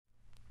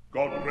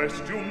God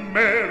rest you,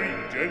 merry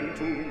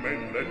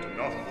gentlemen, let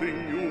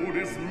nothing you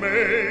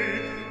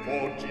dismay,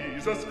 for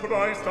Jesus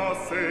Christ our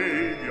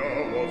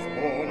Saviour was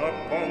born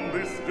upon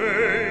this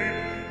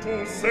day,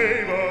 to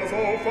save us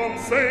all from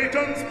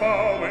Satan's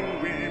power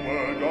when we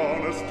were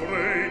gone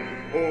astray.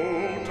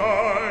 O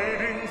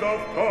tidings of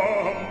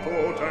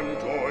comfort and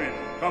joy,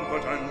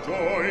 comfort and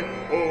joy,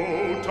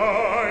 O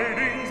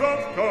tidings of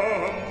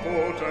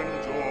comfort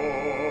and joy.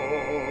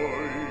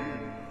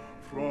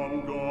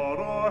 From God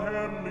our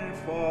Heavenly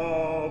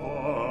Father,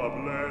 a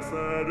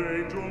blessed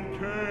angel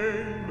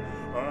came,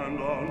 and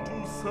unto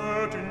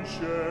certain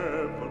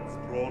shepherds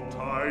brought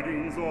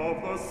tidings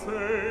of the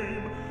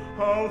same,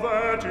 how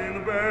that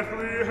in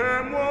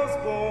Bethlehem was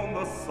born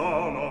the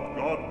Son of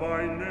God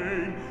by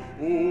name.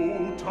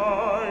 O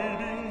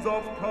tidings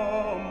of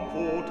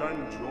comfort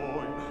and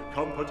joy,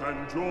 comfort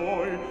and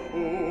joy,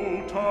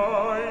 O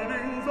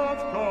tidings of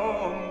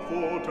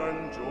comfort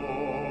and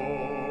joy.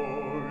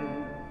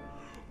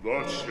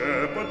 The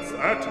shepherds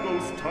at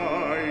those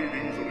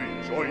tidings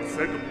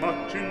rejoiced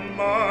much in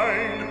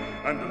mind,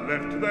 and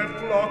left their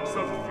flocks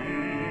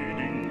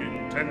a-feeding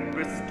in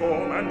tempest,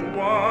 storm, and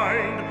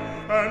wind,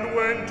 and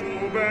went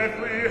to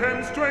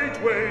Bethlehem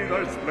straightway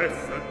this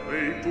blessed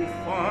babe to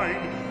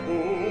find. O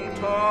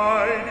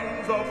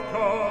tidings of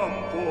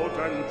comfort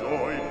and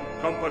joy,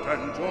 comfort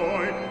and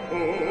joy, O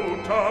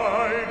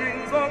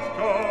tidings of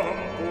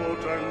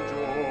comfort and joy.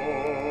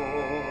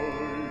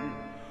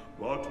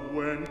 But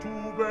when to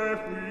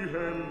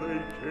Bethlehem they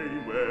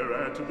came,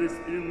 whereat this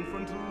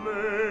infant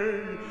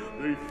lay,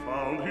 they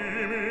found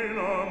him in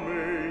a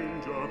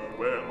manger,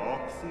 where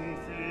oxen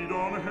feed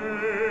on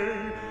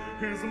hay.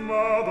 His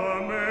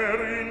mother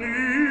Mary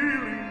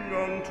kneeling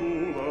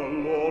unto the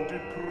Lord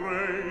did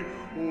pray.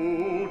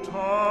 O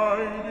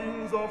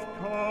tidings of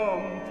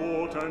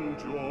comfort and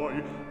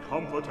joy,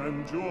 comfort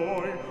and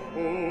joy, O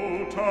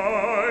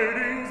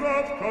tidings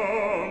of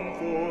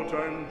comfort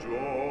and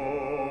joy.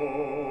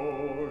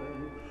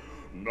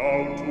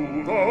 Now to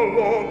the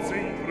Lord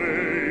sing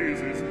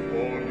praises,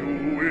 all you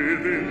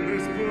within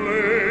this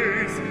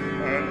place,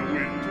 and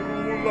with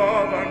true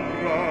love and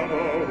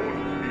brotherhood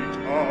each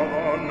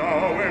other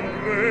now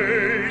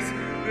embrace.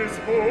 This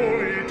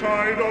holy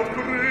tide of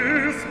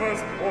Christmas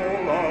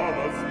all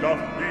others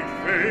doth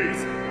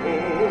deface. O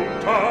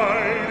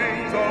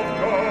tidings of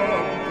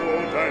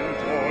comfort and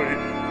joy,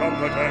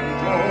 comfort and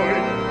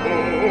joy,